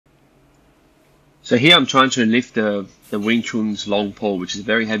So here I'm trying to lift the Wing Chun's long pole, which is a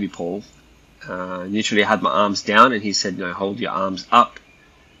very heavy pole. Initially I had my arms down, and he said, no, hold your arms up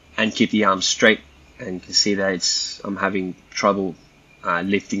and keep the arms straight. And you can see that I'm having trouble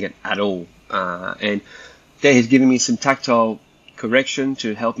lifting it at all. And there he's giving me some tactile correction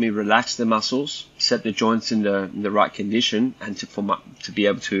to help me relax the muscles, set the joints in the right condition, and to be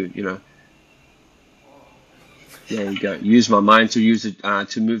able to, you know, there you go, use my mind to use it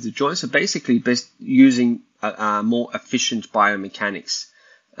to move the joints. So basically, best using more efficient biomechanics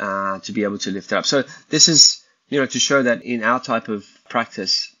to be able to lift it up. So this is, you know, to show that in our type of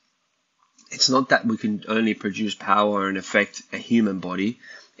practice, it's not that we can only produce power and affect a human body.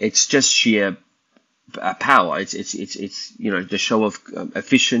 It's just sheer power. It's you know, the show of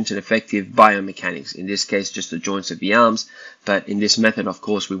efficient and effective biomechanics. In this case, just the joints of the arms. But in this method, of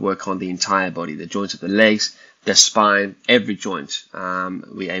course, we work on the entire body, the joints of the legs, the spine, every joint.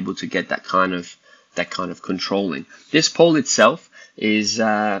 We're able to get that kind of controlling. This pole itself is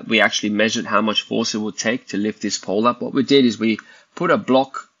we actually measured how much force it would take to lift this pole up. What we did is we put a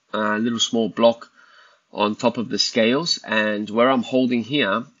block, a little small block, on top of the scales, and where I'm holding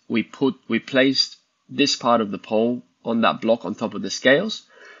here, we placed this part of the pole on that block on top of the scales,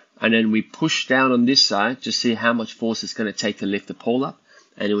 and then we pushed down on this side to see how much force it's going to take to lift the pole up,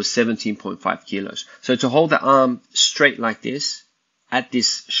 and it was 17.5 kilos. So to hold the arm straight like this at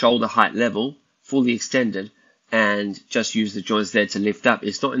this shoulder height level, fully extended, and just use the joints there to lift up,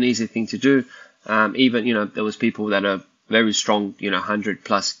 it's not an easy thing to do. Even, you know, there was people that are very strong, you know,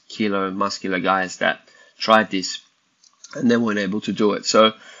 100+ kilo muscular guys that tried this and they weren't able to do it.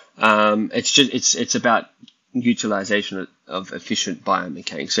 So it's about utilization of efficient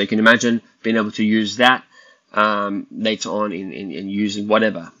biomechanics. So you can imagine being able to use that later on in using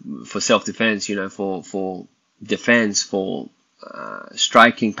whatever for self-defense, you know, for defense, for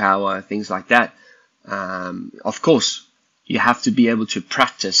striking power, things like that. Of course, you have to be able to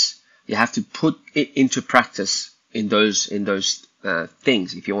practice. You have to put it into practice in those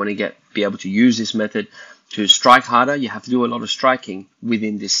things. If you want to be able to use this method to strike harder, you have to do a lot of striking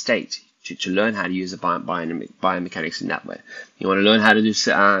within this state to learn how to use the biomechanics in that way. You want to learn how to do,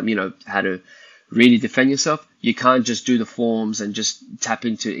 you know, how to really defend yourself. You can't just do the forms and just tap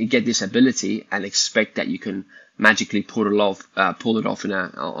into get this ability and expect that you can magically pull it off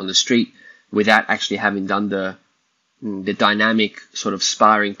on the street without actually having done the dynamic sort of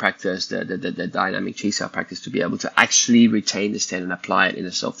sparring practice, the dynamic chi practice, to be able to actually retain the stand and apply it in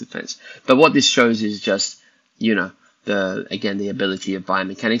a self-defense. But what this shows is just, you know, the ability of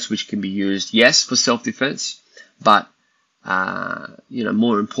biomechanics, which can be used, yes, for self-defense, but you know,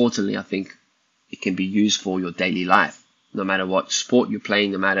 more importantly, I think it can be used for your daily life, no matter what sport you're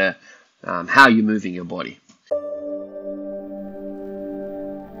playing, no matter how you're moving your body.